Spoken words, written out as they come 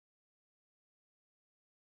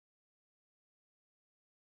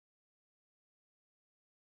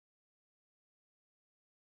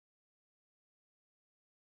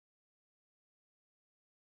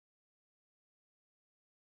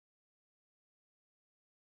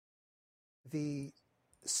the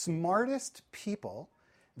smartest people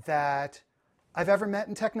that I've ever met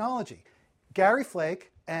in technology. Gary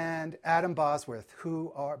Flake and Adam Bosworth,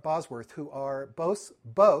 who are both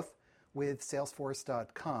with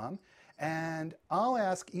Salesforce.com. And I'll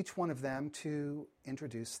ask each one of them to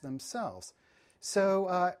introduce themselves.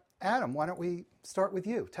 So, Adam, why don't we start with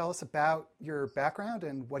you? Tell us about your background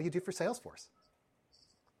and what do you do for Salesforce?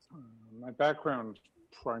 My background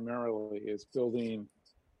primarily is building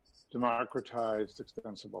democratized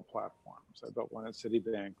extensible platforms. I built one at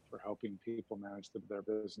Citibank for helping people manage their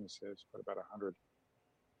businesses, put about 100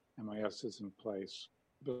 MISs in place,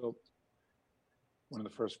 built one of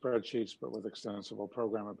the first spreadsheets, but with extensible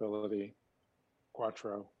programmability,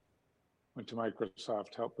 Quattro. Went to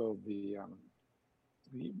Microsoft, helped build the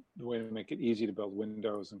way to make it easy to build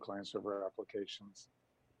Windows and client-server applications.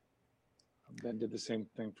 Then did the same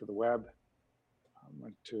thing for the web.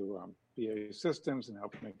 Went to BAE Systems and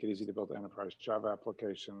helped make it easy to build enterprise Java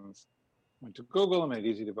applications. Went to Google and made it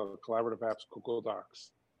easy to build collaborative apps, Google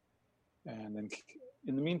Docs. And then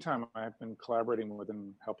in the meantime, I've been collaborating with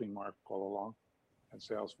and helping Mark all along at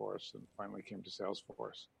Salesforce, and finally came to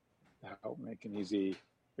Salesforce to help make an easy,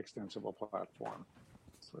 extensible platform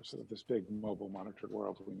for sort of this big mobile monitored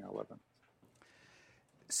world we now live in.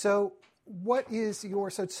 So what is your,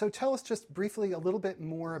 so tell us just briefly a little bit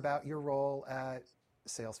more about your role at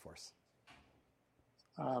Salesforce.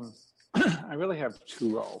 I really have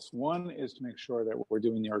two roles. One is to make sure that we're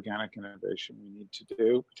doing the organic innovation we need to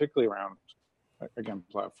do, particularly around, again,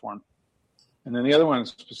 platform. And then the other one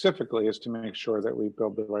specifically is to make sure that we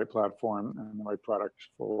build the right platform and the right product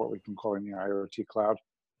for what we've been calling the IoT cloud,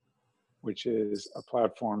 which is a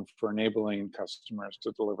platform for enabling customers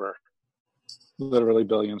to deliver literally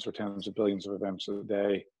billions or tens of billions of events a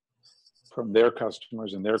day from their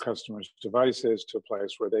customers and their customers' devices to a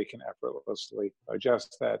place where they can effortlessly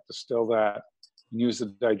digest that, distill that, and use the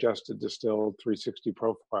digested, distilled 360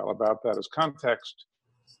 profile about that as context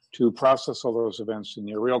to process all those events in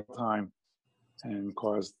near real time and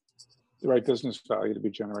cause the right business value to be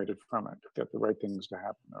generated from it, to get the right things to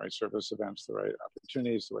happen, the right service events, the right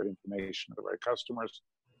opportunities, the right information, the right customers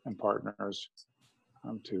and partners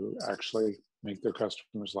to actually make their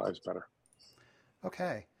customers' lives better.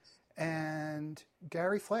 Okay. And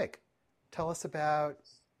Gary Flake, tell us about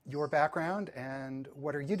your background and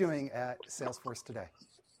what are you doing at Salesforce today?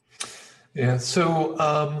 Yeah, so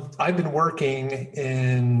I've been working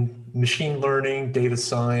in machine learning, data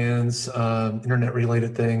science,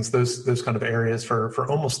 internet-related things, those kind of areas for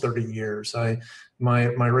almost 30 years. My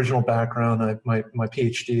original background, my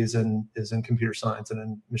PhD is in computer science and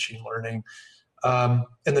in machine learning.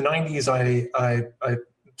 In the 90s, I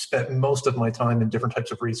spent most of my time in different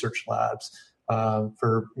types of research labs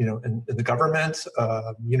for in the government,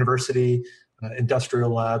 university,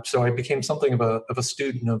 industrial labs. So I became something of a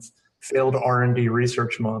student of failed R&D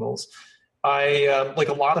research models. I, like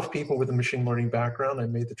a lot of people with a machine learning background, I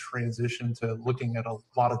made the transition to looking at a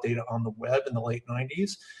lot of data on the web in the late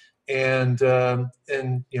 90s. And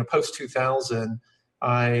post 2000,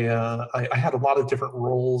 I had a lot of different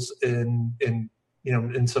roles in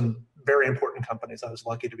some very important companies. I was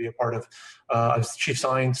lucky to be a part of, I was the chief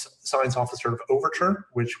science officer of Overture,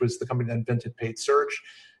 which was the company that invented paid search.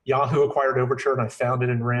 Yahoo acquired Overture and I founded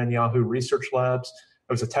and ran Yahoo Research Labs.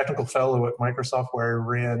 I was a technical fellow at Microsoft where I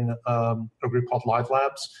ran a group called Live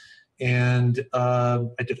Labs. And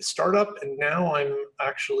I did a startup, and now I'm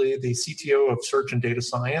actually the CTO of search and data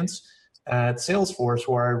science at Salesforce,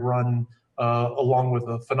 where I run, along with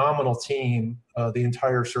a phenomenal team, the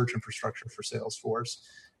entire search infrastructure for Salesforce.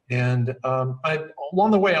 And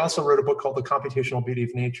along the way, I also wrote a book called The Computational Beauty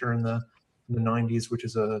of Nature in the 90s, which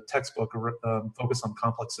is a textbook focused on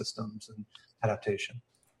complex systems and adaptation.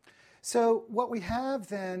 So what we have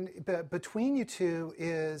then between you two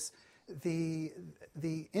is the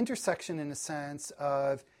intersection, in a sense,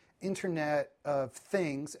 of Internet of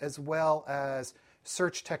Things as well as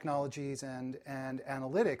search technologies and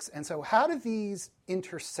analytics. And so how do these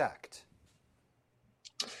intersect?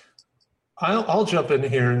 I'll jump in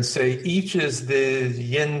here and say each is the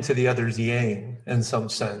yin to the other's yang in some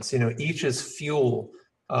sense. Each is fuel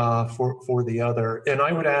for the other. And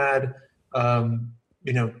I would add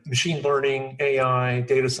machine learning, AI,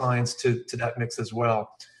 data science to that mix as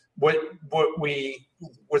well.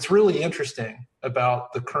 What's really interesting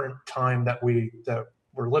about the current time that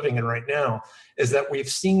we're living in right now is that we've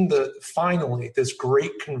seen finally this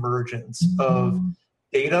great convergence of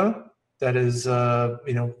data that is a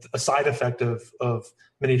side effect of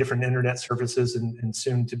many different internet services and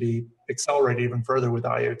soon to be accelerated even further with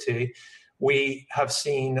IoT. We have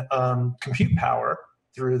seen compute power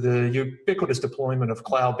through the ubiquitous deployment of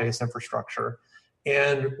cloud-based infrastructure.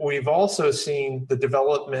 And we've also seen the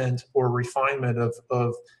development or refinement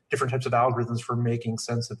of different types of algorithms for making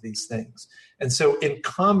sense of these things. And so in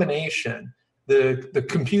combination, the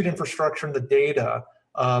compute infrastructure and the data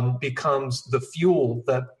becomes the fuel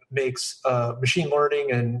that makes machine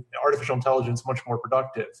learning and artificial intelligence much more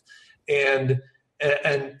productive. And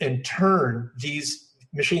in turn, these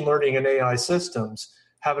machine learning and AI systems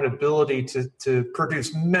have an ability to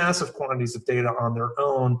produce massive quantities of data on their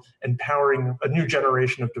own, empowering a new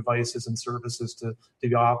generation of devices and services to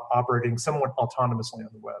be operating somewhat autonomously on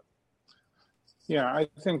the web. Yeah, I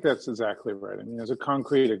think that's exactly right. I mean, as a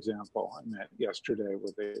concrete example, I met yesterday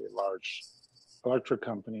with a large electric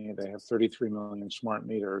company. They have 33 million smart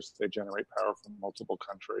meters. They generate power from multiple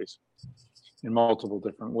countries in multiple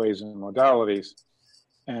different ways and modalities.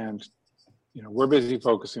 And we're busy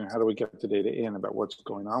focusing on how do we get the data in about what's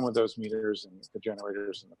going on with those meters and the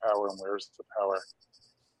generators and the power and where's the power.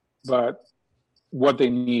 But what they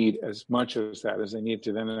need as much as that is they need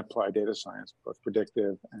to then apply data science, both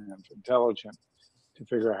predictive and intelligent, to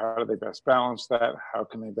figure out how do they best balance that, how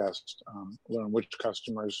can they best learn which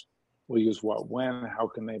customers will use what when, how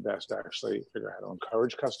can they best actually figure out how to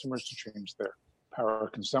encourage customers to change their power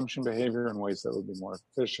consumption behavior in ways that would be more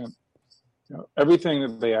efficient. Everything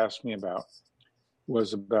that they asked me about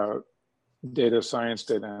was about data science,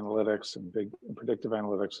 data analytics, and predictive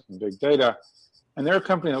analytics and big data. And they're a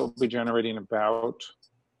company that will be generating about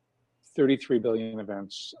 33 billion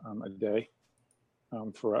events a day.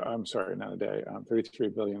 33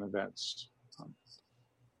 billion events.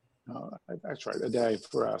 That's right, a day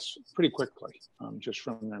for us, pretty quickly, just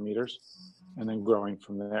from their meters, and then growing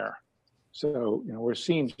from there. So, we're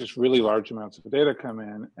seeing just really large amounts of data come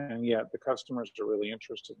in, and yet the customers are really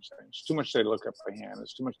interested in saying, it's too much data to look up by hand,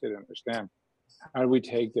 it's too much data to understand. How do we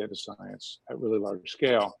take data science at really large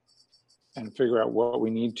scale and figure out what we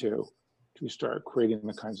need to start creating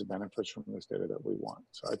the kinds of benefits from this data that we want?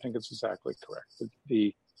 So I think it's exactly correct.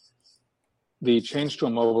 The change to a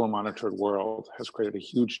mobile monitored world has created a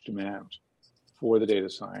huge demand for the data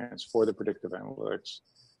science, for the predictive analytics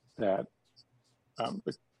that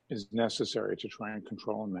is necessary to try and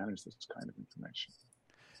control and manage this kind of information.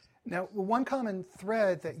 Now, one common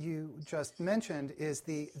thread that you just mentioned is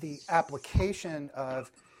the application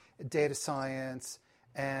of data science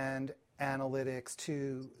and analytics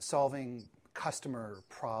to solving customer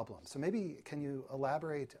problems. So maybe can you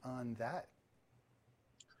elaborate on that?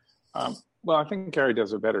 Well, I think Gary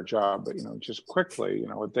does a better job, but just quickly,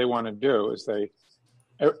 what they want to do is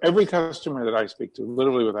every customer that I speak to,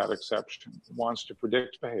 literally without exception, wants to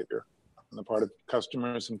predict behavior on the part of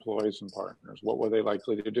customers, employees, and partners. What were they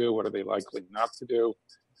likely to do? What are they likely not to do?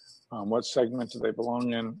 What segment do they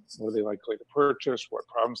belong in? What are they likely to purchase? What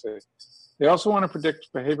problems they also want to predict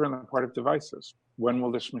behavior on the part of devices. When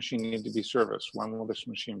will this machine need to be serviced? When will this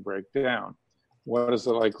machine break down? What is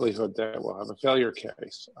the likelihood that we'll have a failure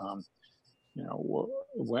case?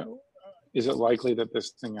 Is it likely that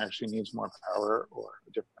this thing actually needs more power or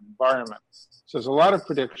a different environment? So there's a lot of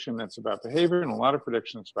prediction that's about behavior and a lot of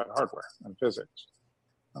prediction that's about hardware and physics.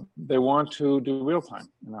 They want to do real-time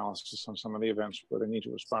analysis on some of the events where they need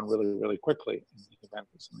to respond really, really quickly in the event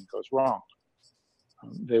that something goes wrong.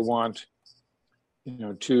 They want,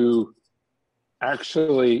 to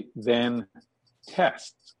actually then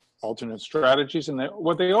test alternate strategies. And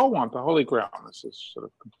what they all want, the holy grail, and this is sort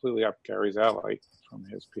of completely up Gary's alley from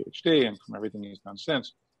his PhD and from everything he's done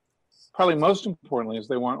since, probably most importantly is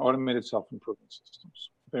they want automated self-improvement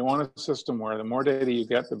systems. They want a system where the more data you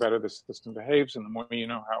get, the better the system behaves, and the more you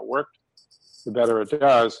know how it worked, the better it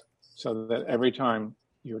does, so that every time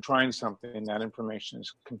you're trying something, that information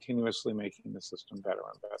is continuously making the system better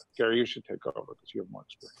and better. Gary, you should take over because you have more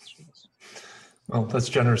experience with this. Well, that's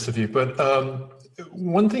generous of you. But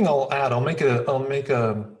one thing I'll add, I'll make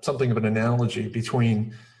something of an analogy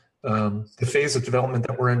between the phase of development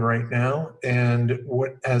that we're in right now and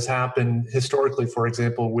what has happened historically, for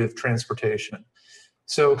example, with transportation.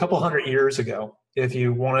 So a couple hundred years ago, if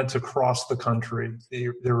you wanted to cross the country,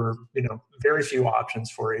 there were very few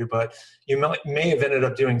options for you, but you may have ended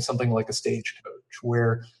up doing something like a stagecoach,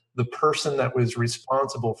 where the person that was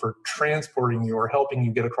responsible for transporting you or helping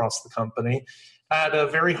you get across the company had a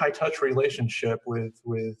very high touch relationship with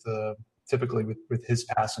typically with his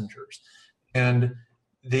passengers. And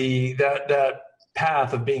that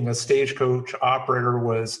path of being a stagecoach operator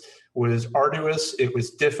was arduous. It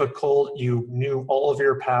was difficult. You knew all of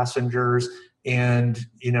your passengers, and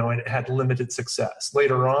it had limited success.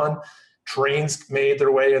 Later on, trains made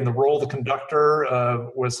their way, and the role of the conductor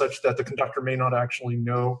was such that the conductor may not actually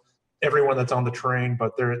know everyone that's on the train,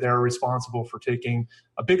 but they're responsible for taking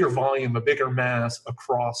a bigger volume, a bigger mass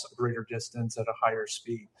across a greater distance at a higher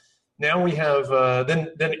speed. Now we have,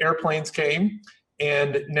 then airplanes came,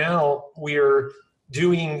 and now we're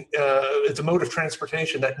doing, it's a mode of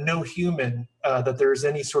transportation that no human, that there's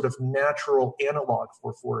any sort of natural analog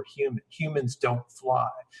for a human. Humans don't fly.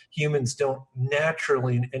 Humans don't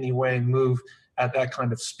naturally in any way move at that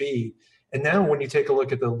kind of speed. And now when you take a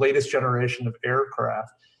look at the latest generation of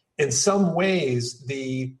aircraft, in some ways,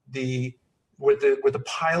 what the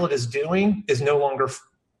pilot is doing is no longer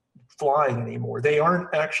flying anymore. They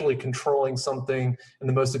aren't actually controlling something in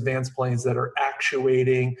the most advanced planes that are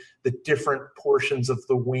actuating the different portions of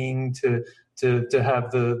the wing to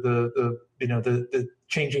have the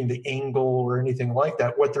changing the angle or anything like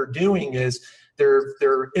that. What they're doing is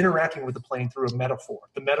they're interacting with the plane through a metaphor.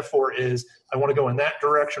 The metaphor is, I want to go in that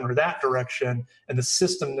direction or that direction, and the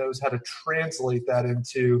system knows how to translate that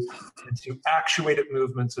into actuated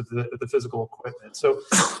movements of the physical equipment. So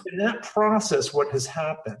in that process, what has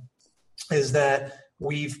happened is that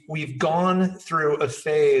we've gone through a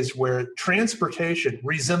phase where transportation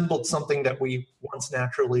resembled something that we once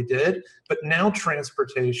naturally did, but now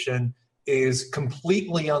transportation is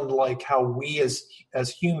completely unlike how we as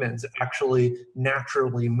humans actually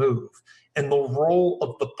naturally move. And the role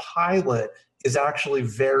of the pilot is actually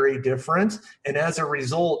very different. And as a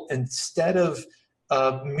result, instead of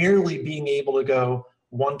merely being able to go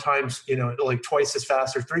one times, like twice as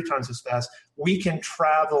fast or three times as fast, we can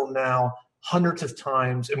travel now hundreds of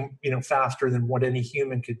times and faster than what any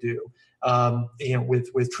human could do.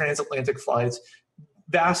 With transatlantic flights,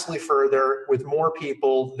 vastly further, with more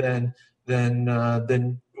people than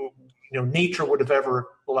nature would have ever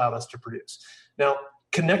allowed us to produce. Now,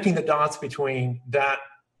 connecting the dots between that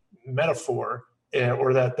metaphor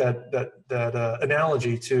or that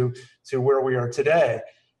analogy to where we are today,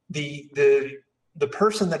 the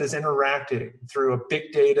person that is interacting through a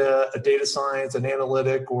big data, a data science, an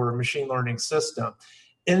analytic, or a machine learning system,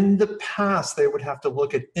 in the past, they would have to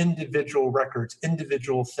look at individual records,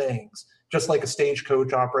 individual things, just like a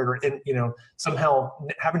stagecoach operator, and somehow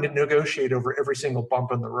having to negotiate over every single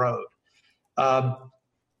bump in the road.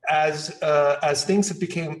 As things have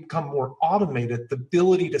become more automated, the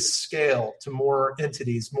ability to scale to more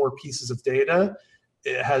entities, more pieces of data,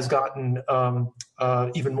 it has gotten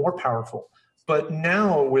even more powerful. But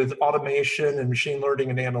now with automation and machine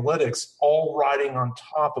learning and analytics all riding on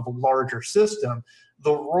top of a larger system,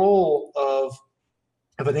 the role of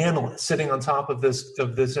an analyst sitting on top of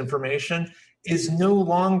this information is no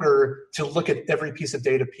longer to look at every piece of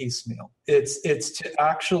data piecemeal. It's to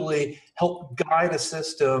actually help guide a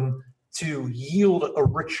system to yield a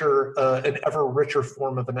richer, an ever richer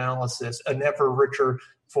form of analysis, an ever richer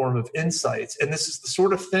form of insights. And this is the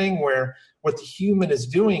sort of thing where what the human is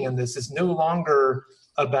doing in this is no longer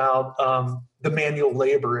about the manual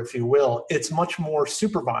labor, if you will. It's much more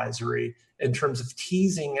supervisory in terms of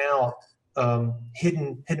teasing out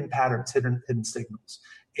hidden patterns, hidden signals.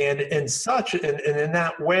 And in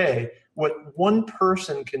that way, what one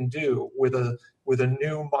person can do with a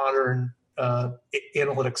new modern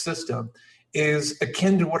analytic system is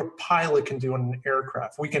akin to what a pilot can do on an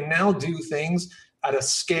aircraft. We can now do things at a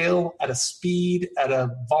scale, at a speed, at a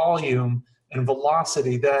volume and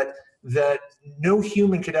velocity that no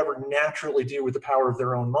human could ever naturally do with the power of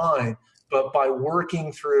their own mind. But by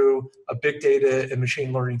working through a big data and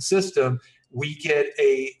machine learning system, we get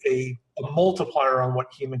a multiplier on what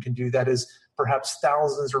human can do that is perhaps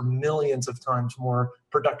thousands or millions of times more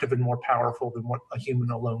productive and more powerful than what a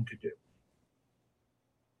human alone could do.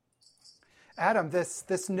 Adam,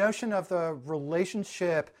 this notion of the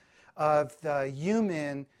relationship of the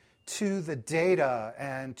human to the data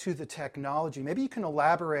and to the technology, maybe you can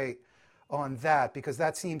elaborate on that, because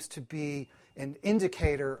that seems to be an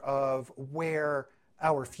indicator of where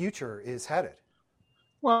our future is headed.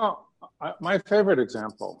 Well, my favorite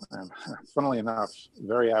example, and funnily enough,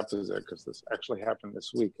 very opposite, because this actually happened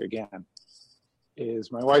this week again,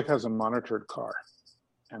 is my wife has a monitored car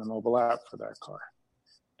and a mobile app for that car.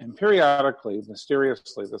 And periodically,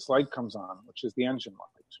 mysteriously, this light comes on, which is the engine light.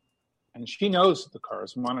 And she knows that the car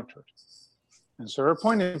is monitored. And so her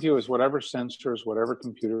point of view is whatever sensors, whatever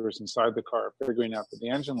computer is inside the car figuring out that the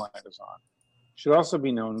engine light is on should also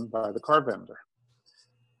be known by the car vendor.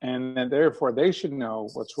 And then therefore they should know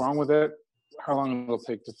what's wrong with it, how long it'll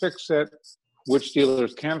take to fix it, which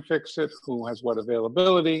dealers can fix it, who has what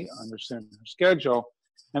availability, understand her schedule,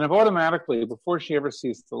 and have automatically, before she ever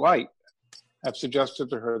sees the light, have suggested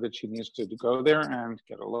to her that she needs to go there and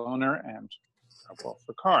get a loaner and drop off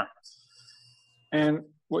the car. And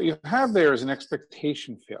what you have there is an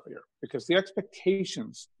expectation failure, because the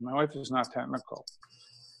expectations, my wife is not technical,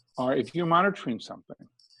 are if you're monitoring something,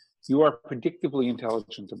 you are predictably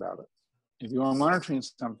intelligent about it. If you are monitoring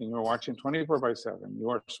something, you're watching 24/7, you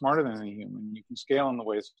are smarter than any human, you can scale in the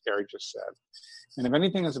ways Gary just said. And if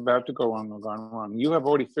anything is about to go wrong or gone wrong, you have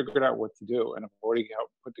already figured out what to do and have already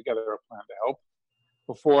put together a plan to help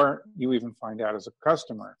before you even find out as a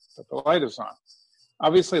customer that the light is on.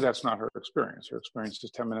 Obviously, that's not her experience. Her experience is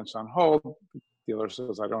 10 minutes on hold. The dealer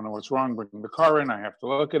says, I don't know what's wrong, bring the car in, I have to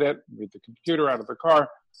look at it, read the computer out of the car.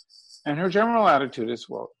 And her general attitude is,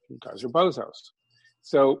 well, you guys are bozos.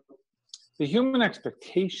 So the human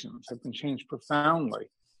expectations have been changed profoundly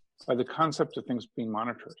by the concept of things being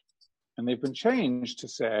monitored. And they've been changed to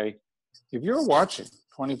say, if you're watching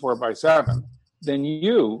 24/7, then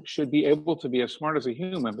you should be able to be as smart as a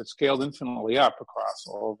human, but scaled infinitely up across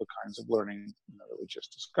all the kinds of learning that we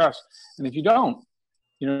just discussed. And if you don't,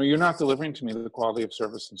 you're not delivering to me the quality of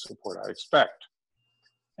service and support I expect.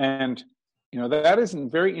 And that is a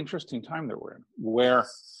very interesting time that we're in, where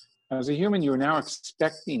as a human, you're now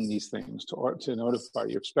expecting these things to notify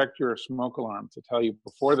you. You expect your smoke alarm to tell you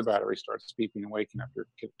before the battery starts beeping and waking up your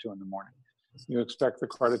kid at 2 a.m. You expect the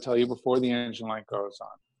car to tell you before the engine light goes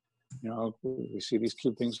on. We see these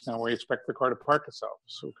cute things now where you expect the car to park itself,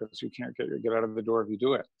 so because you can't get out of the door if you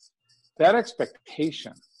do it. That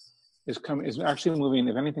expectation is actually moving,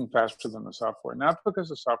 if anything, faster than the software. Not because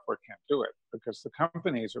the software can't do it, because the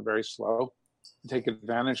companies are very slow to take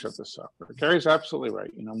advantage of the software. Gary's absolutely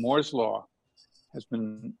right. Moore's law has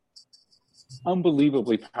been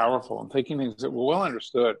unbelievably powerful in taking things that were well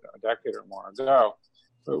understood a decade or more ago,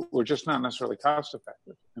 but were just not necessarily cost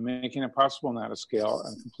effective, and making it possible now to scale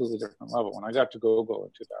at a completely different level. When I got to Google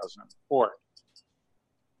in 2004,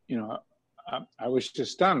 I was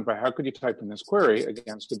just stunned by how could you type in this query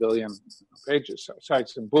against 1 billion pages,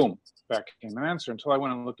 sites, and boom, back came an answer, until I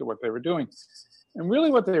went and looked at what they were doing. And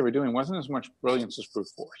really what they were doing wasn't as much brilliance as brute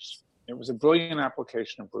force. It was a brilliant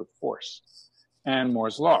application of brute force and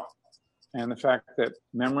Moore's law. And the fact that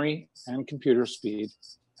memory and computer speed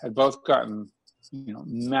had both gotten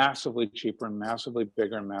massively cheaper and massively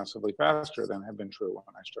bigger and massively faster than had been true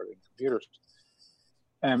when I started in computers.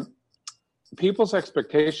 And people's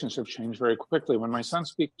expectations have changed very quickly. When my son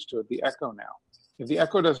speaks to the Echo now, if the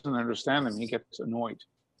Echo doesn't understand them, he gets annoyed.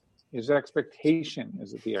 His expectation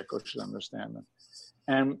is that the Echo should understand them.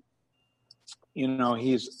 And,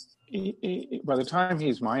 by the time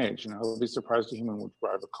he's my age, he'll be surprised a human would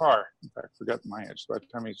drive a car. In fact, forget my age. By the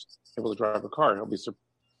time he's able to drive a car, he'll be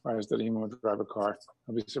surprised that a human would drive a car.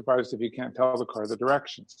 He'll be surprised if he can't tell the car the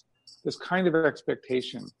directions. This kind of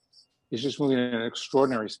expectation is just moving at an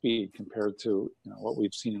extraordinary speed compared to what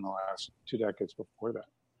we've seen in the last 2 decades before that.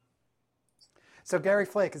 So Gary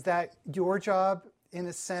Flake, is that your job in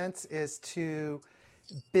a sense, is to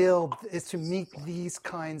meet these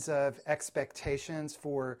kinds of expectations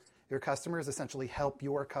for your customers, essentially help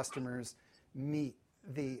your customers meet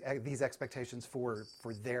these expectations for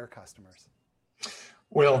their customers?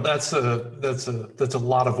 Well, that's a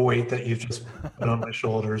lot of weight that you've just put on my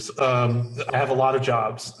shoulders. I have a lot of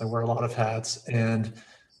jobs. I wear a lot of hats, and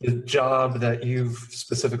the job that you've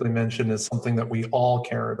specifically mentioned is something that we all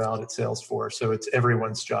care about at Salesforce. So it's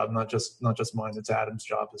everyone's job, not just mine. It's Adam's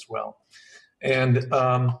job as well. And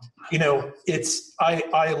I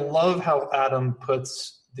love how Adam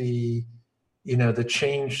puts the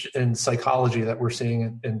change in psychology that we're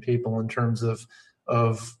seeing in people in terms of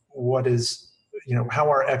what is, how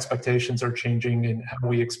our expectations are changing and how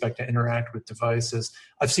we expect to interact with devices.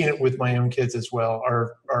 I've seen it with my own kids as well.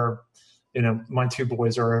 My 2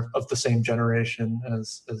 boys are of the same generation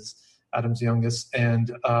as Adam's youngest.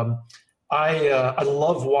 And I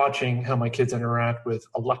love watching how my kids interact with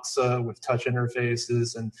Alexa, with touch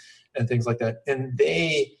interfaces and things like that. And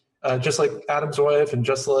they, just like Adam's wife and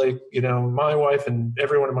just like, my wife and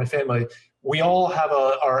everyone in my family, we all have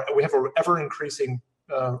we have a ever increasing,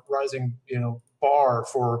 rising, bar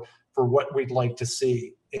for what we'd like to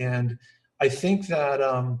see. And I think that,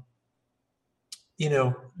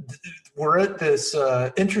 we're at this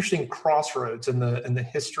interesting crossroads in the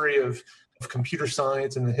history of computer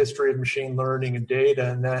science and the history of machine learning and data,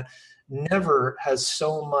 and that never has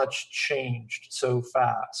so much changed so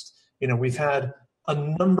fast. We've had a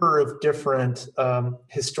number of different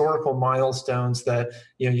historical milestones that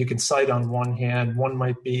you can cite on one hand. One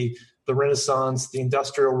might be the Renaissance, the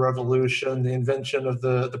Industrial Revolution, the invention of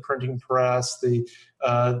the printing press, the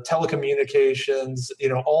telecommunications,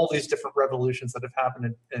 all these different revolutions that have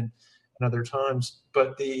happened in other times.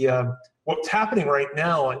 But what's happening right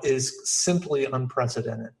now is simply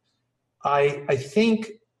unprecedented. I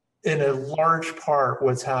think in a large part,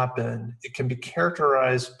 what's happened, it can be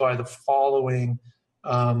characterized by the following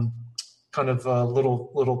kind of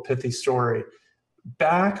little pithy story.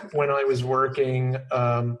 Back when I was working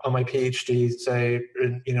on my PhD, say,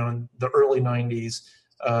 in the early 90s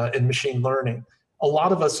in machine learning, a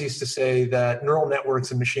lot of us used to say that neural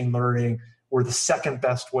networks and machine learning were the second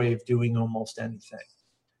best way of doing almost anything.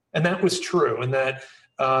 And that was true, and that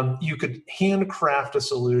you could handcraft a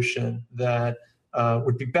solution that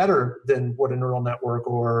would be better than what a neural network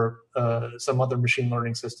or some other machine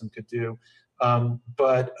learning system could do.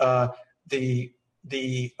 But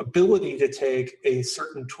the ability to take a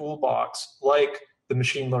certain toolbox, like the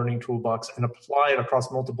machine learning toolbox, and apply it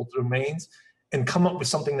across multiple domains and come up with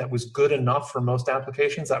something that was good enough for most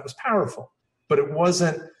applications, that was powerful. But it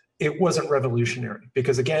wasn't revolutionary,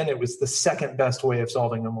 because again, it was the second best way of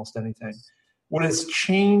solving almost anything. What has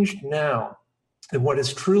changed now, and what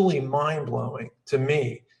is truly mind-blowing to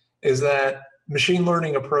me, is that machine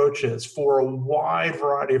learning approaches for a wide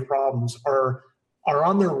variety of problems are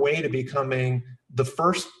on their way to becoming the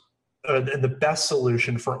first and the best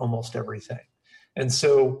solution for almost everything. And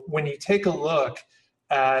so when you take a look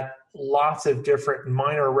at lots of different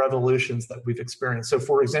minor revolutions that we've experienced. So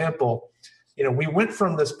for example, we went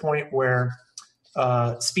from this point where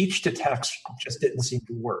speech to text just didn't seem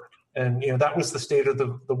to work. And that was the state of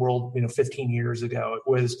the world 15 years ago. It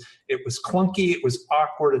was clunky, it was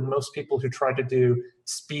awkward, and most people who tried to do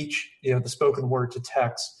speech, the spoken word to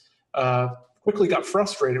text, quickly got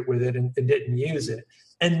frustrated with it and didn't use it.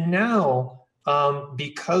 And now,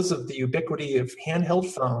 because of the ubiquity of handheld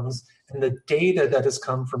phones and the data that has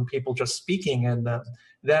come from people just speaking in them,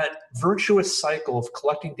 that virtuous cycle of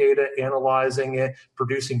collecting data, analyzing it,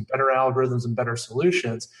 producing better algorithms and better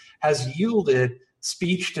solutions has yielded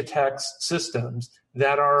speech-to-text systems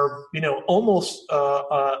that are, almost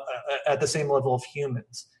at the same level of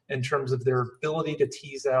humans in terms of their ability to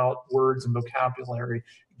tease out words and vocabulary,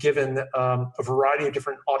 given a variety of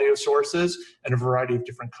different audio sources and a variety of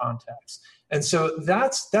different contexts. And so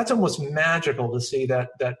that's almost magical to see that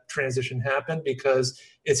transition happen, because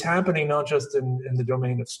it's happening not just in the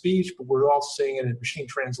domain of speech, but we're also seeing it in machine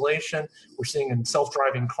translation, we're seeing it in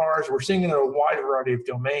self-driving cars, we're seeing it in a wide variety of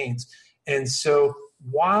domains. And so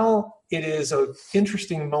while it is an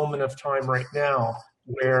interesting moment of time right now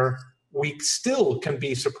where we still can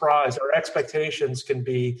be surprised, our expectations can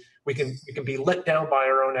be, we can be let down by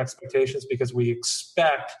our own expectations because we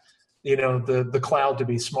expect the cloud to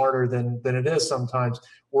be smarter than it is sometimes.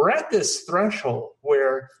 We're at this threshold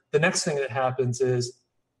where the next thing that happens is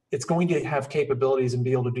it's going to have capabilities and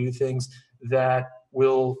be able to do things that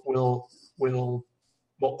will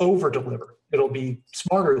over deliver. It'll be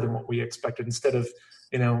smarter than what we expected instead of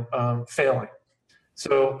failing.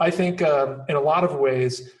 So I think in a lot of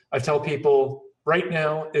ways, I tell people right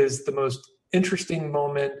now is the most interesting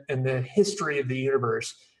moment in the history of the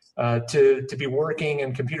universe to be working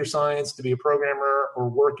in computer science, to be a programmer, or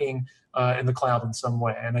working in the cloud in some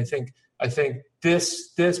way. And I think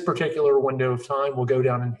this particular window of time will go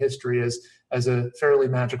down in history as a fairly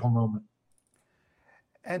magical moment.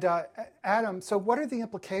 And Adam, so what are the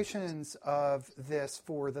implications of this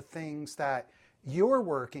for the things that you're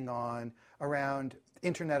working on around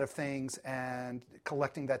Internet of Things and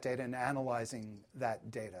collecting that data and analyzing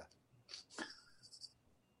that data?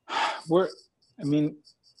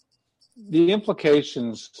 The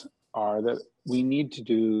implications are that we need to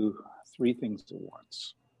do three things at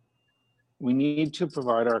once. We need to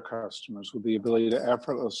provide our customers with the ability to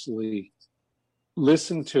effortlessly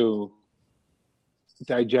listen to,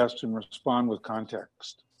 digest, and respond with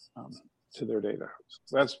context to their data.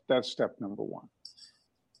 So that's step number one.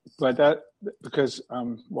 But because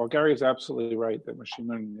while Gary is absolutely right that machine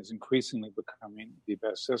learning is increasingly becoming the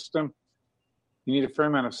best system, you need a fair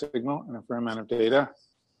amount of signal and a fair amount of data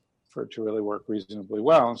for it to really work reasonably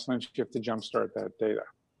well. And sometimes you have to jumpstart that data.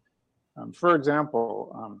 For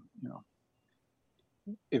example,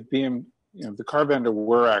 if the car vendor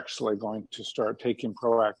were actually going to start taking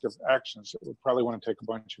proactive actions, it would probably want to take a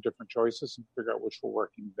bunch of different choices and figure out which were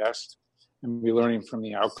working best and be learning from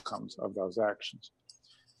the outcomes of those actions.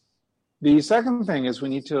 The second thing is we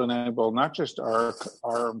need to enable not just our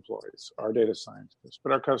employees, our data scientists,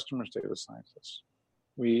 but our customers' data scientists.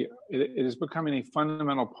 It is becoming a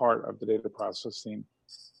fundamental part of the data processing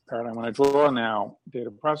paradigm. When I draw now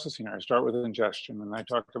data processing, I start with ingestion, and I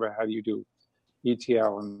talked about how do you do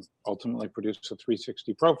ETL and ultimately produce a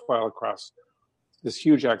 360 profile across this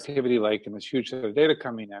huge activity lake and this huge set of data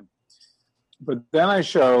coming in. But then I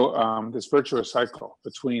show this virtuous cycle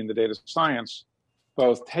between the data science,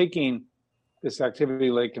 both taking this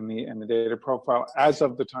activity lake and the data profile as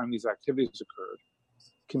of the time these activities occurred,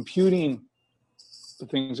 computing the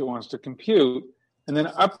things it wants to compute, and then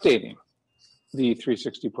updating the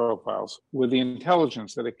 360 profiles with the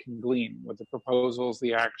intelligence that it can glean, with the proposals,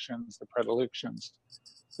 the actions, the predilections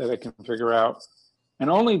that it can figure out. And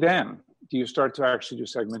only then do you start to actually do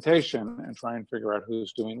segmentation and try and figure out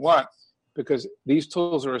who's doing what, because these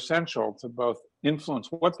tools are essential to both influence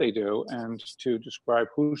what they do and to describe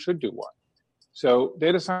who should do what. So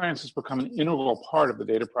data science has become an integral part of the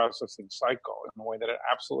data processing cycle in a way that it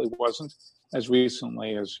absolutely wasn't as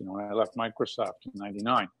recently as, when I left Microsoft in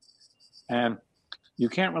 '99. And you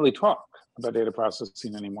can't really talk about data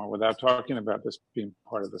processing anymore without talking about this being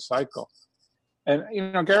part of the cycle. And,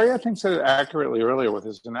 Gary, I think, said it accurately earlier with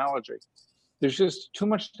his analogy. There's just too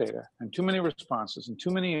much data and too many responses and too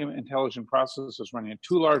many intelligent processes running at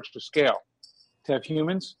too large a scale to have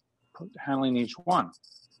humans handling each one.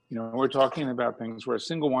 We're talking about things where a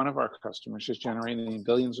single one of our customers is generating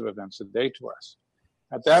billions of events a day to us.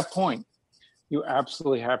 At that point, you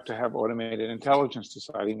absolutely have to have automated intelligence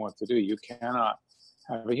deciding what to do. You cannot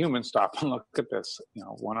have a human stop and look at this,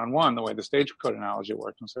 one-on-one, the way the Stagecoach analogy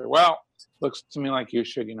worked, and say, well, looks to me like you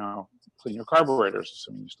should, clean your carburetors,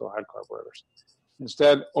 assuming you still had carburetors.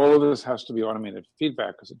 Instead, all of this has to be automated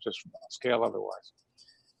feedback because it just won't scale otherwise.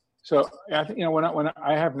 So I think, when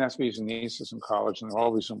I have nephews and nieces in college, and they're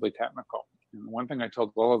all reasonably technical, and one thing I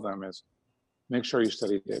told all of them is, make sure you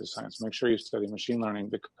study data science, make sure you study machine learning,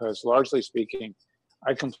 because largely speaking,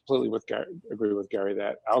 I completely agree with Gary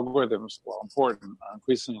that algorithms, while important, are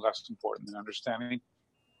increasingly less important than understanding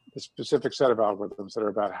the specific set of algorithms that are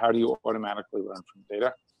about how do you automatically learn from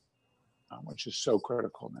data, which is so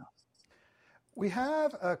critical now. We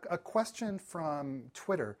have a question from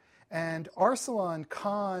Twitter, and Arsalan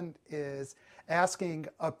Khan is asking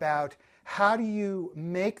about how do you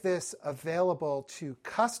make this available to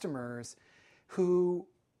customers who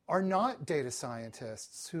are not data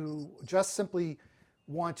scientists, who just simply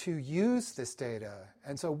want to use this data.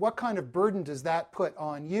 And so what kind of burden does that put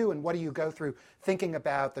on you, and what do you go through thinking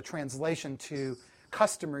about the translation to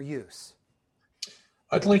customer use?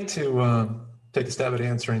 I'd like to take a stab at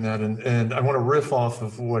answering that, and I want to riff off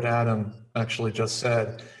of what Adam actually just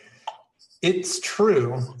said. It's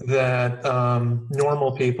true that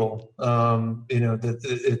normal people, that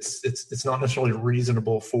it's not necessarily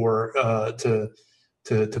reasonable for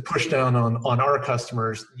to push down on our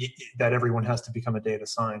customers that everyone has to become a data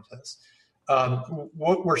scientist.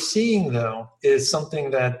 What we're seeing, though, is something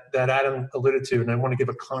that Adam alluded to, and I want to give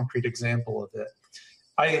a concrete example of it.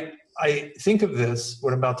 I think of this,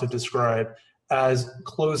 what I'm about to describe, as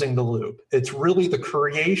closing the loop. It's really the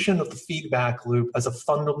creation of the feedback loop as a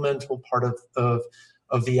fundamental part of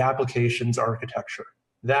the application's architecture.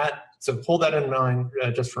 So hold that in mind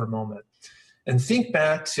just for a moment. And think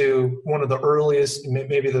back to one of the earliest,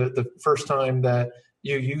 maybe the first time that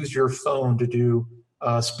you used your phone to do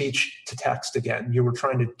speech to text again. You were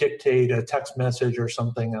trying to dictate a text message or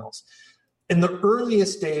something else. In the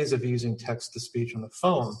earliest days of using text-to-speech on the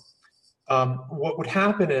phone, what would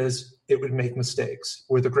happen is it would make mistakes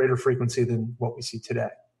with a greater frequency than what we see today.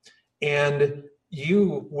 And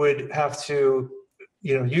you would have to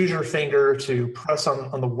use your finger to press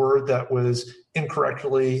on the word that was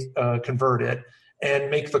incorrectly converted and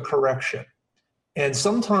make the correction. And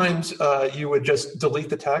sometimes you would just delete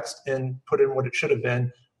the text and put in what it should have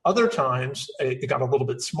been. Other times it got a little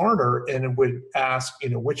bit smarter and it would ask,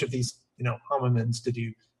 which of these homonyms did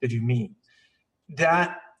you mean?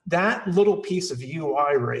 That little piece of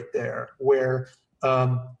UI right there, where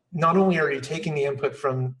not only are you taking the input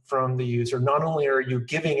from the user, not only are you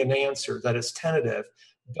giving an answer that is tentative,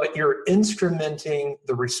 but you're instrumenting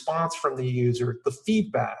the response from the user, the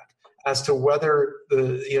feedback as to whether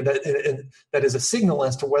that is a signal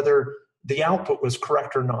as to whether the output was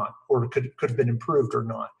correct or not, or could have been improved or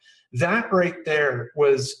not. That right there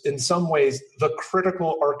was, in some ways, the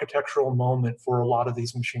critical architectural moment for a lot of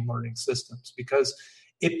these machine learning systems, because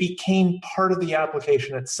it became part of the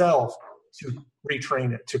application itself to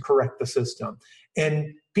retrain it, to correct the system.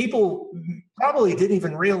 And people probably didn't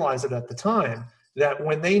even realize it at the time, that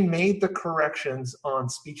when they made the corrections on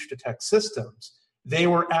speech-to-text systems, they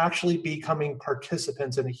were actually becoming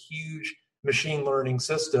participants in a huge machine learning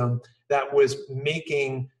system that was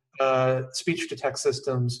making speech-to-text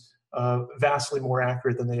systems vastly more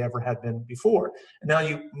accurate than they ever had been before. And now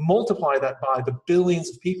you multiply that by the billions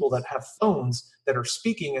of people that have phones that are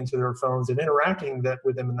speaking into their phones and interacting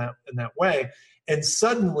with them in that way, and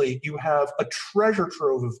suddenly you have a treasure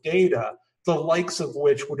trove of data, the likes of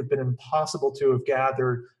which would have been impossible to have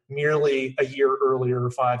gathered merely a year earlier or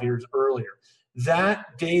 5 years earlier.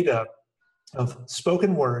 That data of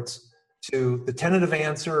spoken words, to the tentative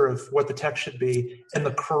answer of what the text should be and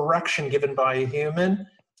the correction given by a human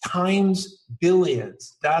times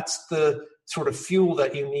billions. That's the sort of fuel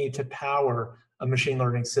that you need to power a machine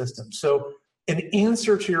learning system. So in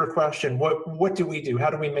answer to your question, what do we do? How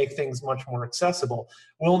do we make things much more accessible?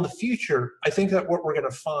 Well, in the future, I think that what we're going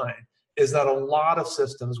to find is that a lot of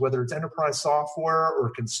systems, whether it's enterprise software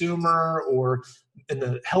or consumer or in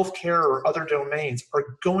the healthcare or other domains,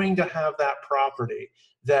 are going to have that property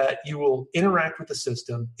that you will interact with the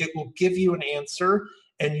system, it will give you an answer,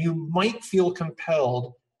 and you might feel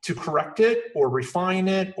compelled to correct it or refine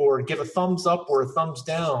it or give a thumbs up or a thumbs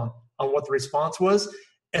down on what the response was,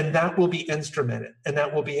 and that will be instrumented. And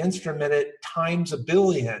that will be instrumented times a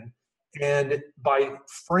billion. And by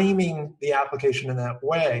framing the application in that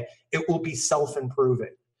way, it will be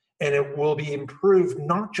self-improving. And it will be improved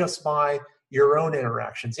not just by your own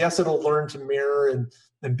interactions. Yes, it'll learn to mirror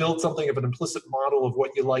and build something of an implicit model of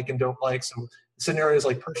what you like and don't like. So scenarios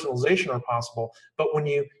like personalization are possible. But when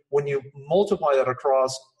you multiply that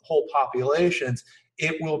across whole populations,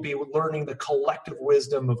 it will be learning the collective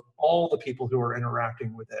wisdom of all the people who are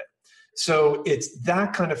interacting with it. So it's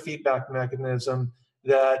that kind of feedback mechanism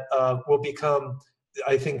that will become,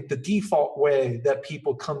 I think, the default way that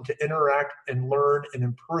people come to interact and learn and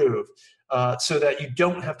improve, so that you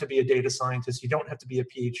don't have to be a data scientist, you don't have to be a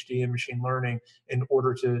PhD in machine learning in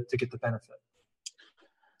order to get the benefit.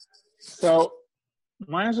 So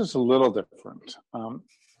mine is just a little different.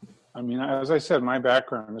 I mean, as I said, my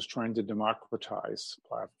background is trying to democratize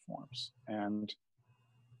platforms. And,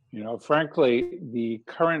 you know, frankly, the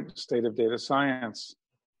current state of data science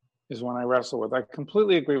is one I wrestle with. I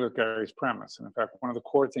completely agree with Gary's premise. And in fact, one of the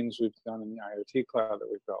core things we've done in the IoT cloud that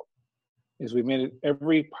we've built is we've made it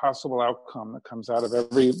every possible outcome that comes out of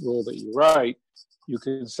every rule that you write, you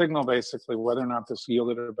can signal basically whether or not this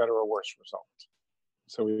yielded a better or worse result.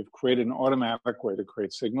 So we've created an automatic way to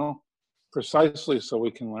create signal precisely so we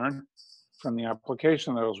can learn from the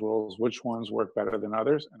application of those rules which ones work better than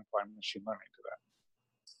others and apply machine learning to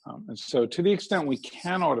that. And so to the extent we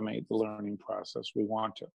can automate the learning process, we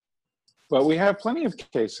want to. But we have plenty of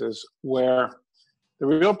cases where the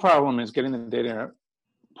real problem is getting the data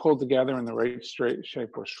pulled together in the right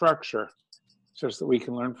shape or structure such that we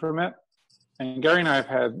can learn from it. And Gary and I have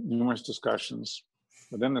had numerous discussions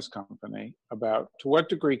within this company about to what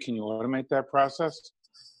degree can you automate that process,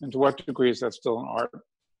 and to what degree is that still an art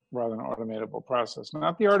rather than an automatable process.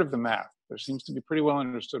 Not the art of the math. There seems to be pretty well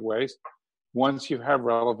understood ways, once you have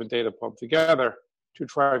relevant data pulled together, to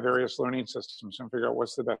try various learning systems and figure out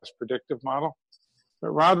what's the best predictive model, but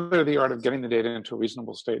rather the art of getting the data into a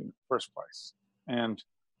reasonable state in the first place. And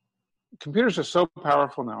computers are so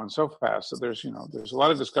powerful now and so fast that there's a lot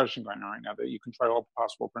of discussion going on right now that you can try all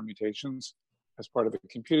possible permutations as part of the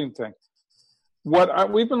computing thing.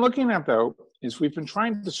 What we've been looking at, though, is we've been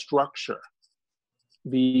trying to structure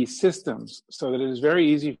the systems so that it is very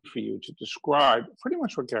easy for you to describe pretty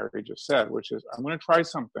much what Gary just said, which is, I'm going to try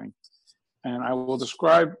something, and I will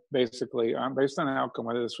describe basically, based on an outcome,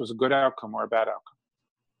 whether this was a good outcome or a bad outcome.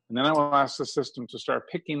 And then I will ask the system to start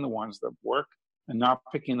picking the ones that work and not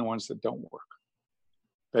picking the ones that don't work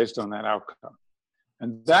based on that outcome.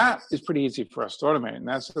 And that is pretty easy for us to automate. And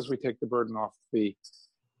that says we take the burden off the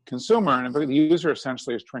consumer, and the user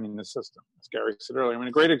essentially is training the system, as Gary said earlier. I mean,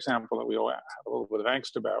 a great example that we all have a little bit of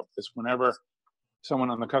angst about is whenever someone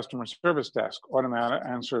on the customer service desk automatically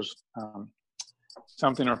answers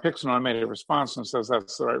something or picks an automated response and says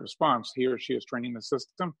that's the right response, he or she is training the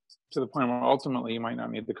system to the point where ultimately you might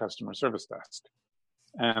not need the customer service desk.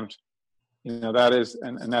 And that is,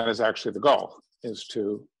 and that is actually the goal, is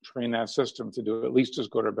to train that system to do at least as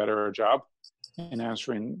good or better a job in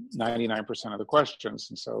answering 99% of the questions.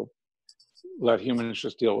 And so let humans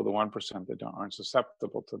just deal with the 1% that aren't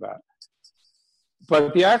susceptible to that.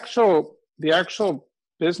 But the actual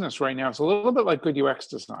business right now is a little bit like good UX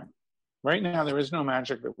design. Right now, there is no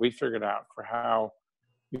magic that we figured out for how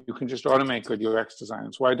you can just automate good UX design.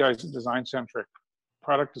 It's why design-centric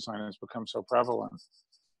product design has become so prevalent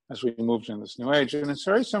as we moved in this new age. And it's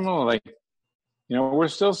very similarly, we're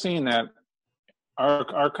still seeing that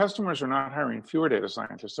our customers are not hiring fewer data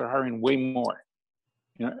scientists, they're hiring way more.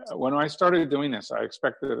 When I started doing this, I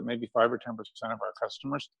expected that maybe 5 or 10% of our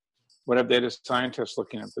customers would have data scientists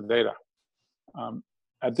looking at the data.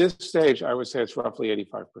 At this stage, I would say it's roughly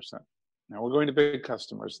 85%. Now, we're going to big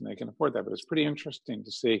customers and they can afford that, but it's pretty interesting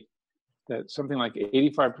to see that something like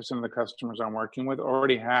 85% of the customers I'm working with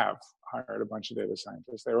already have hired a bunch of data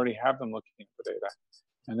scientists. They already have them looking at the data,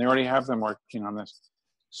 and they already have them working on this.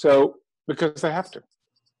 So, because they have to,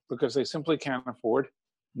 because they simply can't afford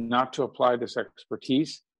not to apply this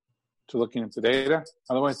expertise to looking at the data.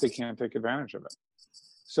 Otherwise, they can't take advantage of it.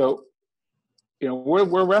 So,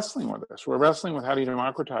 we're wrestling with this. We're wrestling with how do you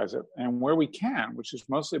democratize it, and where we can, which is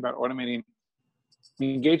mostly about automating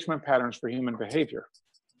the engagement patterns for human behavior.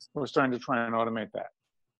 We're starting to try and automate that.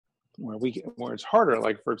 Where it's harder,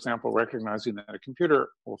 like for example, recognizing that a computer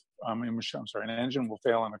will, an engine will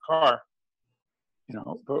fail in a car,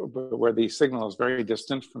 but where the signal is very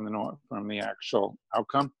distant from the actual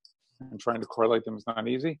outcome, and trying to correlate them is not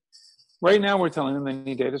easy. Right now, we're telling them they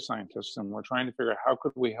need data scientists, and we're trying to figure out how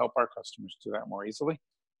could we help our customers do that more easily.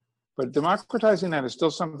 But democratizing that is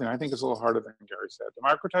still something I think is a little harder than Gary said.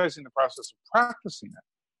 Democratizing the process of practicing it.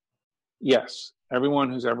 Yes,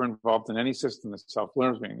 everyone who's ever involved in any system that's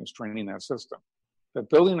self-learning is training that system.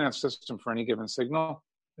 But building that system for any given signal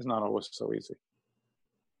is not always so easy,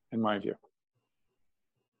 in my view.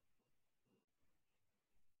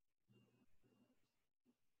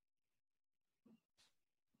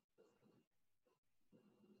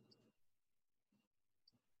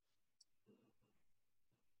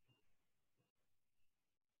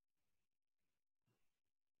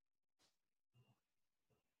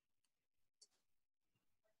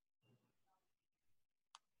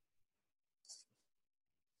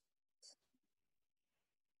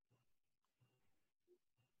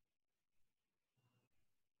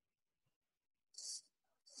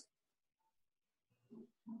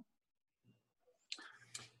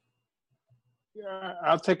 Yeah,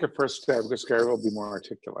 I'll take a first stab because Gary will be more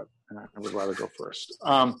articulate, and I would rather go first.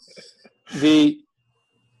 The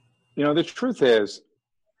truth is,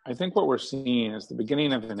 I think what we're seeing is the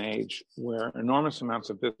beginning of an age where enormous amounts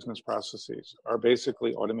of business processes are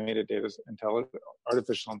basically automated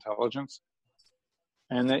artificial intelligence,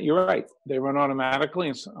 and that you're right, they run automatically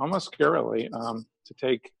and almost scarily to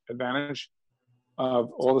take advantage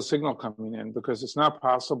of all the signal coming in, because it's not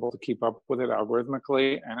possible to keep up with it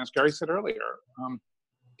algorithmically. And as Gary said earlier,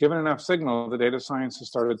 given enough signal, the data science has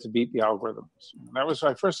started to beat the algorithms.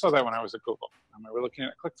 I first saw that when I was at Google. We were looking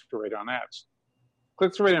at click-through rate on ads.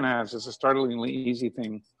 Click-through rate on ads is a startlingly easy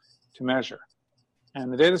thing to measure.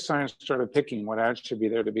 And the data science started picking what ads should be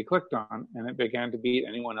there to be clicked on, and it began to beat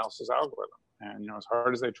anyone else's algorithm. And as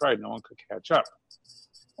hard as they tried, no one could catch up.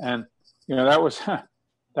 And that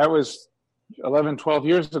was 11, 12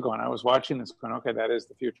 years ago, and I was watching this going, okay, that is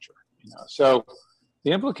the future. So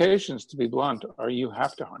the implications, to be blunt, are you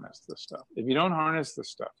have to harness this stuff. If you don't harness this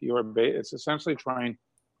stuff, it's essentially trying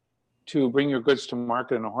to bring your goods to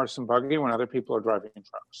market in a horse and buggy when other people are driving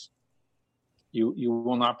trucks. You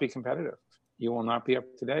will not be competitive. You will not be up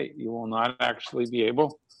to date. You will not actually be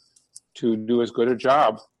able to do as good a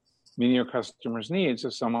job meeting your customers' needs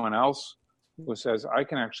as someone else who says, I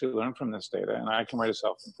can actually learn from this data, and I can write a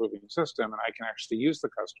self-improving system, and I can actually use the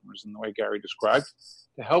customers in the way Gary described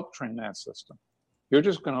to help train that system. You're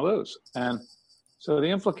just going to lose. And so the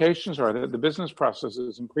implications are that the business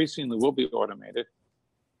processes increasingly will be automated.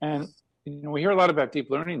 And we hear a lot about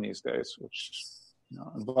deep learning these days, which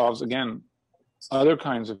involves, again, other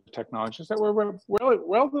kinds of technologies that were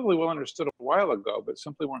relatively well understood a while ago, but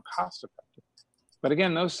simply weren't cost effective. But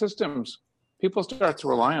again, those systems, people start to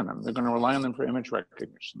rely on them. They're going to rely on them for image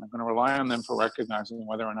recognition. They're going to rely on them for recognizing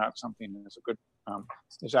whether or not something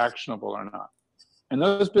is actionable or not. And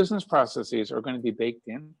those business processes are going to be baked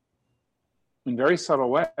in very subtle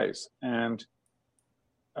ways. And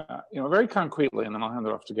very concretely, and then I'll hand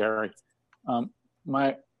it off to Gary.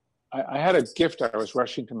 I had a gift I was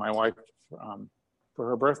rushing to my wife for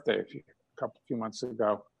her birthday a few months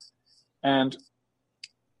ago, and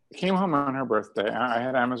came home on her birthday. I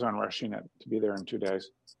had Amazon rushing it to be there in 2 days.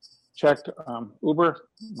 Checked Uber.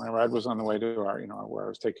 My ride was on the way to where I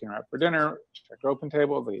was taking her out for dinner. Checked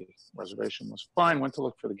OpenTable. The reservation was fine. Went to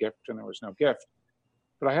look for the gift, and there was no gift.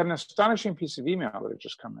 But I had an astonishing piece of email that had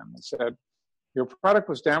just come in that said, your product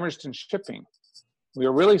was damaged in shipping. We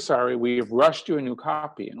are really sorry. We have rushed you a new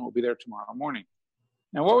copy, and it will be there tomorrow morning.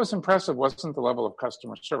 Now, what was impressive wasn't the level of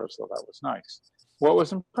customer service, though that was nice. What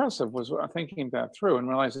was impressive was thinking that through and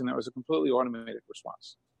realizing that was a completely automated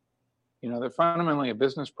response. That fundamentally a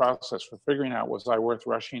business process for figuring out, was I worth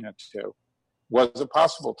rushing it to? Was it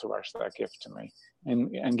possible to rush that gift to me?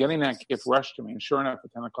 And getting that gift rushed to me, and sure enough,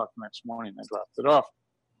 at 10 o'clock the next morning, I dropped it off.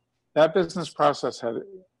 That business process had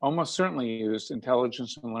almost certainly used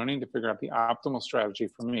intelligence and learning to figure out the optimal strategy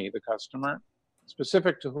for me, the customer,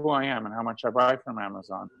 specific to who I am and how much I buy from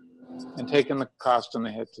Amazon, and taken the cost and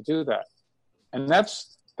the hit to do that. And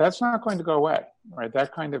that's not going to go away, right?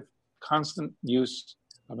 That kind of constant use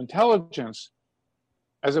of intelligence,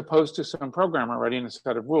 as opposed to some programmer writing a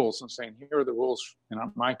set of rules and saying, here are the rules in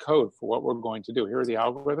my code for what we're going to do. Here are the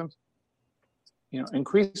algorithms.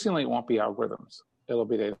 Increasingly it won't be algorithms. it'll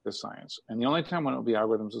be data science. And the only time when it'll be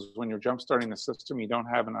algorithms is when you're jump-starting the system, you don't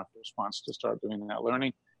have enough response to start doing that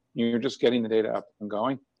learning. You're just getting the data up and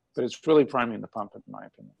going, but it's really priming the pump, in my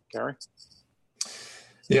opinion. Gary?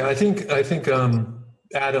 Yeah, I think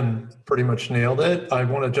Adam pretty much nailed it. I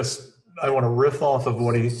want to riff off of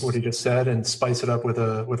what he just said and spice it up with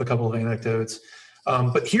a couple of anecdotes.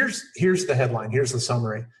 But here's the headline. Here's the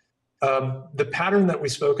summary. The pattern that we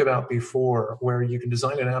spoke about before, where you can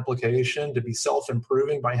design an application to be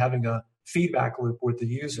self-improving by having a feedback loop with the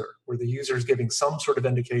user, where the user is giving some sort of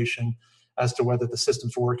indication as to whether the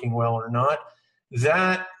system's working well or not,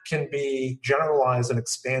 that can be generalized and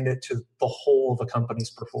expanded to the whole of a company's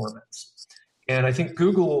performance. And I think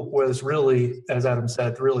Google was really, as Adam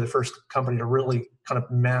said, really the first company to really kind of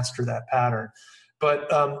master that pattern.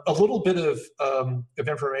 But a little bit of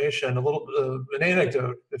information, an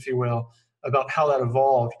anecdote, if you will, about how that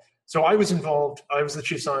evolved. So I was the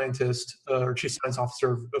chief scientist or chief science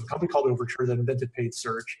officer of a company called Overture that invented paid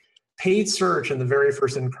search. Paid search, in the very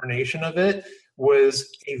first incarnation of it, was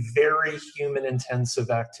a very human-intensive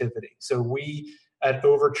activity. So we at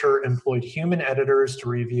Overture employed human editors to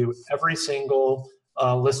review every single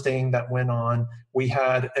listing that went on. We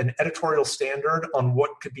had an editorial standard on what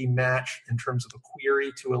could be matched in terms of a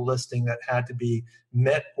query to a listing that had to be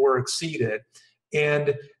met or exceeded.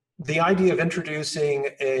 And the idea of introducing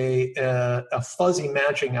a fuzzy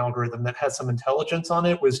matching algorithm that had some intelligence on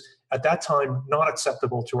it was, at that time, not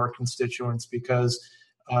acceptable to our constituents because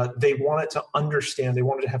they wanted to understand, they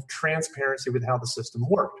wanted to have transparency with how the system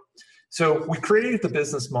worked. So we created the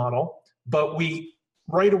business model, but we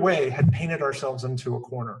right away had painted ourselves into a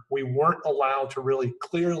corner. We weren't allowed to really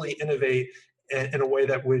clearly innovate in a way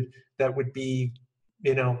that would be,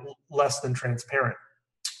 less than transparent.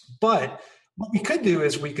 But what we could do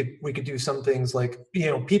is we could do some things like,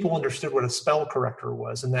 people understood what a spell corrector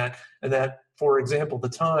was, and that for example, at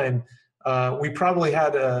the time, we probably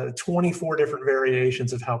had 24 different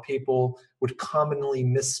variations of how people would commonly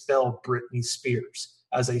misspell Britney Spears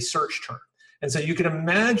as a search term. And so you can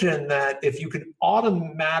imagine that if you could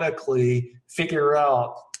automatically figure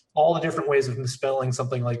out all the different ways of misspelling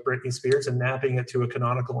something like Britney Spears and mapping it to a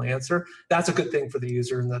canonical answer, that's a good thing for the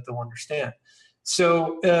user and that they'll understand.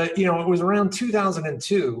 So, it was around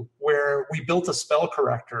 2002 where we built a spell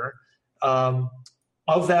corrector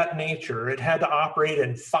of that nature. It had to operate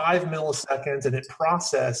in 5 milliseconds, and it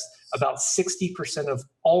processed about 60% of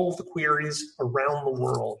all of the queries around the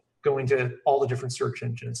world going to all the different search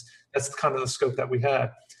engines. That's kind of the scope that we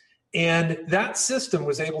had. And that system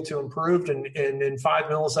was able to improve and in 5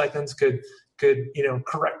 milliseconds could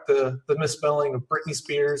correct the misspelling of Britney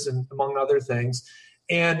Spears and among other things.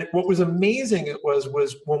 And what was amazing was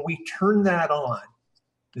when we turned that on,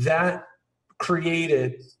 that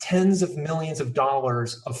created tens of millions of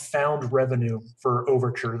dollars of found revenue for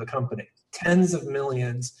Overture, the company. Tens of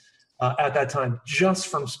millions at that time, just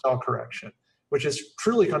from spell correction, which is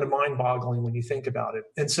truly kind of mind-boggling when you think about it.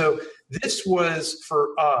 And so this was, for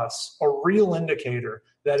us, a real indicator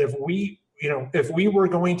that if we were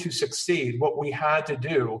going to succeed, what we had to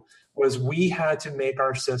do was we had to make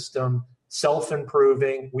our system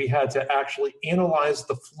self-improving. We had to actually analyze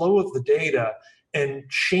the flow of the data and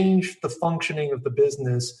change the functioning of the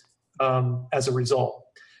business as a result.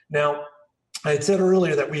 Now, I had said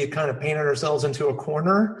earlier that we had kind of painted ourselves into a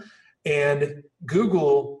corner, and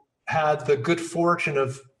Google had the good fortune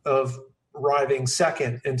of arriving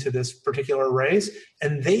second into this particular race,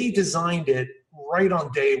 and they designed it right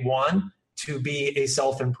on day one to be a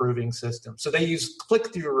self-improving system. So they used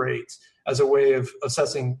click-through rates as a way of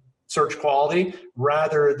assessing search quality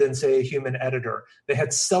rather than, say, a human editor. They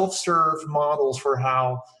had self-serve models for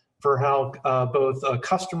how both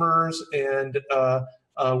customers and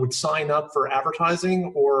would sign up for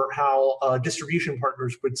advertising, or how distribution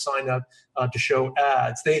partners would sign up to show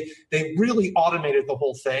ads. They really automated the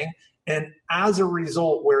whole thing. And as a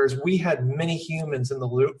result, whereas we had many humans in the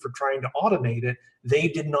loop for trying to automate it, they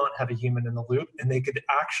did not have a human in the loop, and they could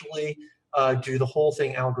actually do the whole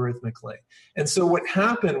thing algorithmically. And so what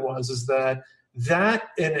happened was that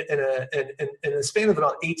in a span of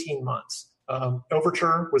about 18 months,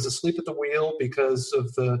 Overture was asleep at the wheel because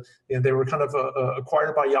of they were kind of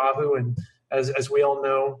acquired by Yahoo, and as we all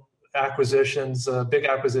know, big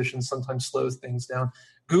acquisitions sometimes slows things down.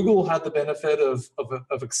 Google had the benefit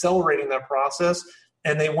of accelerating that process,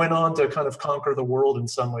 and they went on to kind of conquer the world in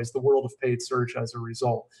some ways, the world of paid search as a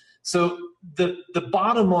result. So the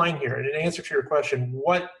bottom line here, and in answer to your question,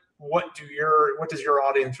 what does your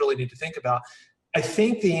audience really need to think about? I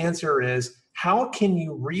think the answer is, how can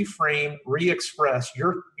you reframe, re-express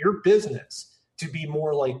your business to be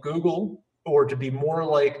more like Google or to be more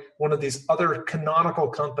like one of these other canonical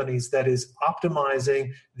companies that is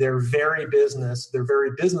optimizing their very business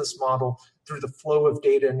model through the flow of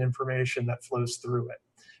data and information that flows through it.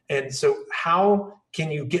 And so how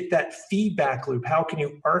can you get that feedback loop? How can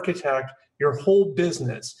you architect your whole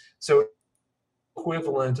business so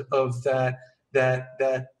equivalent of that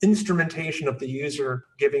instrumentation of the user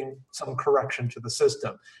giving some correction to the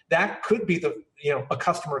system? That could be a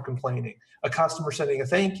customer complaining, a customer sending a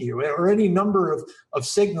thank you, or any number of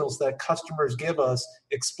signals that customers give us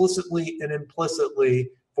explicitly and implicitly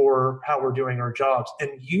for how we're doing our jobs. And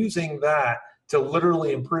using that to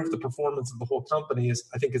literally improve the performance of the whole company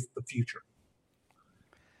I think is the future.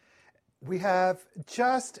 We have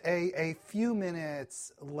just a few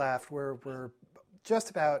minutes left. We're just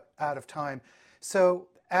about out of time. So,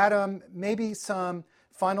 Adam, maybe some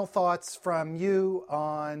final thoughts from you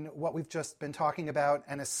on what we've just been talking about,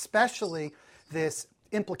 and especially this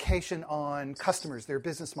implication on customers, their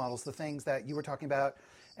business models, the things that you were talking about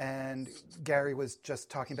and Gary was just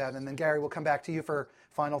talking about. And then, Gary, we'll come back to you for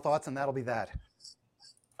final thoughts, and that'll be that.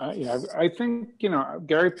 I think,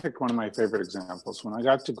 Gary picked one of my favorite examples. When I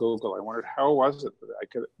got to Google, I wondered how was it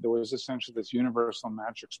that there was essentially this universal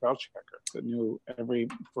magic spell checker that knew every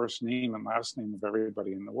first name and last name of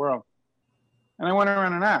everybody in the world. And I went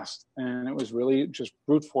around and asked, and it was really just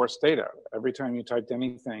brute force data. Every time you typed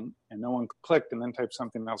anything and no one clicked and then typed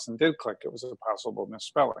something else and did click, it was a possible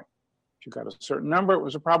misspelling. If you got a certain number, it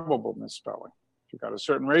was a probable misspelling. If you got a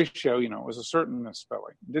certain ratio, it was a certain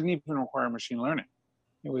misspelling. It didn't even require machine learning.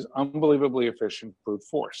 It was unbelievably efficient brute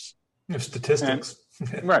force. Statistics.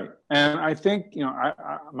 Right. And I think,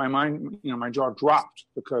 my mind, my jaw dropped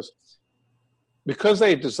because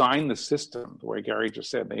they had designed the system, the way Gary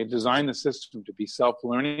just said, they had designed the system to be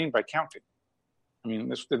self-learning by counting. I mean,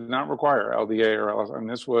 this did not require LDA or LS, and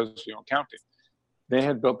this was, counting. They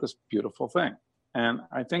had built this beautiful thing. And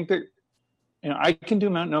I think that, I can do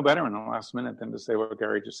no better in the last minute than to say what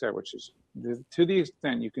Gary just said, which is to the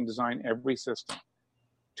extent you can design every system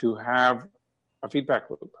to have a feedback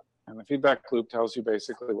loop. And the feedback loop tells you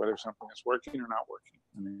basically whether something is working or not working.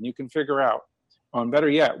 And then you can figure out, and better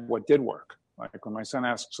yet, what did work. Like when my son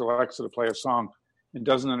asks Alexa to play a song and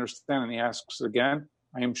doesn't understand and he asks again,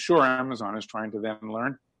 I am sure Amazon is trying to then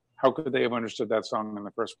learn how could they have understood that song in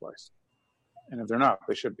the first place. And if they're not,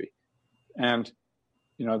 they should be. And,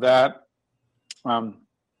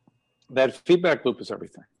 that feedback loop is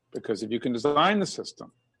everything. Because if you can design the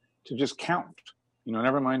system to just count,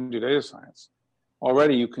 never mind do data science,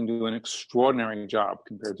 already you can do an extraordinary job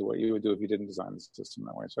compared to what you would do if you didn't design the system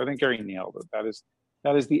that way. So I think Gary nailed it.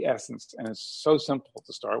 That is the essence, and it's so simple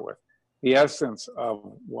to start with. The essence of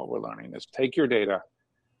what we're learning is take your data,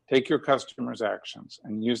 take your customers' actions,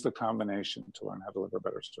 and use the combination to learn how to deliver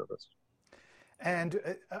better service. And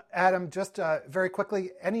Adam, just very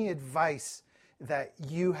quickly, any advice that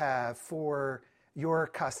you have for your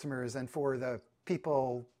customers and for the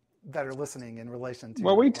people that are listening in relation to?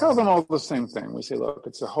 Well, we tell them all the same thing. We say, look,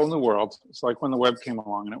 it's a whole new world. It's like when the web came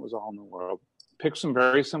along and it was a whole new world. Pick some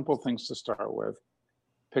very simple things to start with.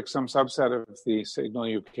 Pick some subset of the signal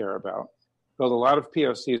you care about. Build a lot of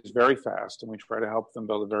POCs very fast, and we try to help them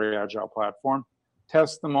build a very agile platform.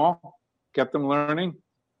 Test them all, get them learning,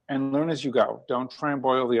 and learn as you go. Don't try and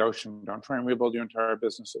boil the ocean. Don't try and rebuild your entire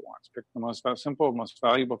business at once. Pick the most simple, most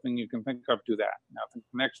valuable thing you can think of, do that. Now think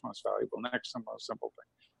the next most valuable, next most simple thing.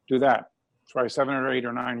 Do that. Try 7 or 8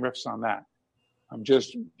 or 9 riffs on that.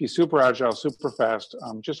 Just be super agile, super fast,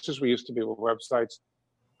 just as we used to be with websites.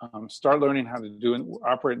 Start learning how to do and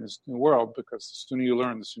operate in this new world, because the sooner you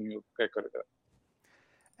learn, the sooner you get good at it.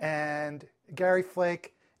 And Gary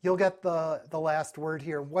Flake, you'll get the last word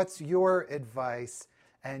here. What's your advice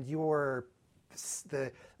and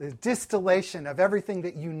the distillation of everything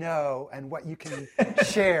that you know and what you can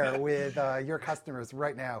share with your customers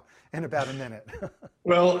right now in about a minute?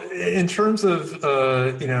 Well, in terms of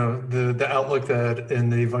the outlook that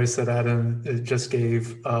and the advice that Adam just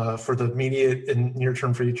gave for the immediate and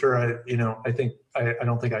near-term future, I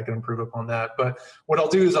don't think I can improve upon that. But what I'll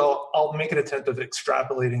do is I'll make an attempt of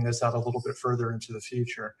extrapolating this out a little bit further into the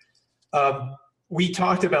future. We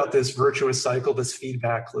talked about this virtuous cycle, this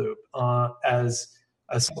feedback loop, as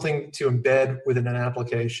something to embed within an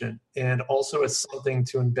application, and also as something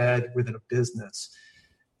to embed within a business.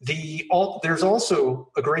 There's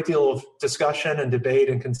also a great deal of discussion and debate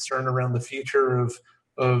and concern around the future of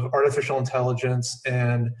artificial intelligence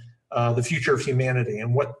and the future of humanity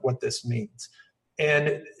and what this means.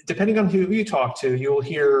 And depending on who you talk to, you'll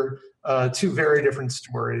hear 2 very different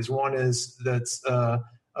stories. One is that's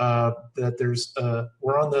that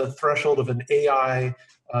we're on the threshold of an AI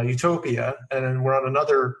utopia, and then we're on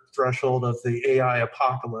another threshold of the AI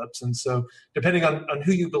apocalypse. And so, depending on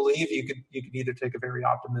who you believe, you could either take a very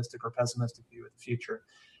optimistic or pessimistic view of the future.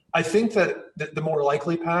 I think that the more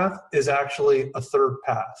likely path is actually a third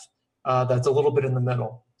path that's a little bit in the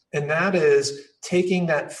middle, and that is taking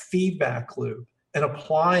that feedback loop and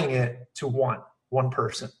applying it to one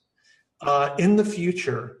person. In the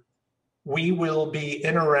future, we will be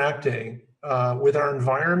interacting with our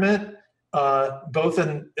environment, both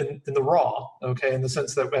in the raw, okay, in the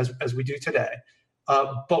sense that as we do today,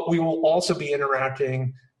 but we will also be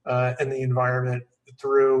interacting in the environment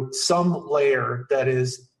through some layer that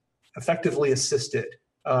is effectively assisted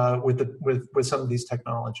with some of these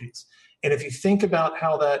technologies. And if you think about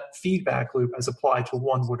how that feedback loop as applied to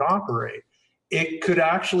one would operate, it could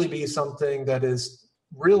actually be something that is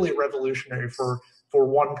really revolutionary for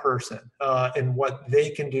one person and what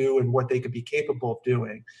they can do and what they could be capable of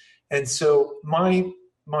doing. And so my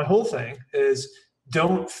whole thing is,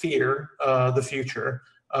 don't fear the future.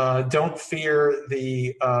 Don't fear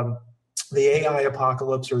the AI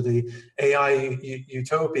apocalypse or the AI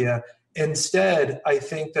utopia. Instead, I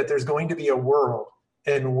think that there's going to be a world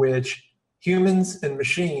in which humans and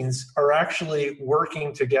machines are actually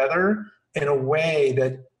working together in a way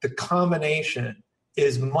that the combination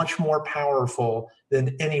is much more powerful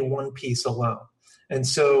than any one piece alone. And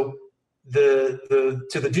so to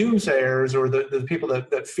the doomsayers or the people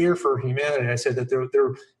that fear for humanity, I say that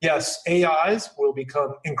yes, AIs will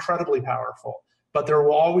become incredibly powerful, but there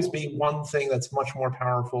will always be one thing that's much more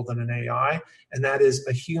powerful than an AI, and that is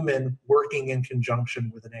a human working in conjunction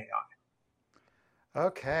with an AI.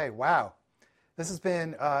 Okay, wow. This has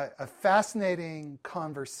been a fascinating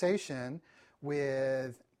conversation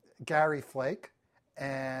with Gary Flake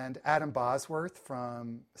and Adam Bosworth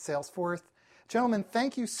from Salesforce. Gentlemen,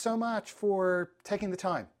 thank you so much for taking the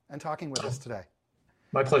time and talking with us today.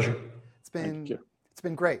 My pleasure. It's been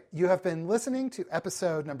great. You have been listening to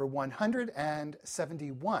episode number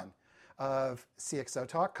 171 of CXO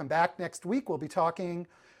Talk. Come back next week. We'll be talking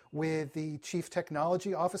with the Chief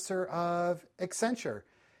Technology Officer of Accenture.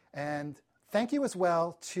 And thank you as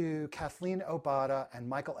well to Kathleen Obata and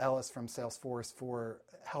Michael Ellis from Salesforce for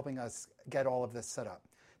helping us get all of this set up.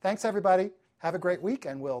 Thanks, everybody. Have a great week,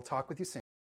 and we'll talk with you soon.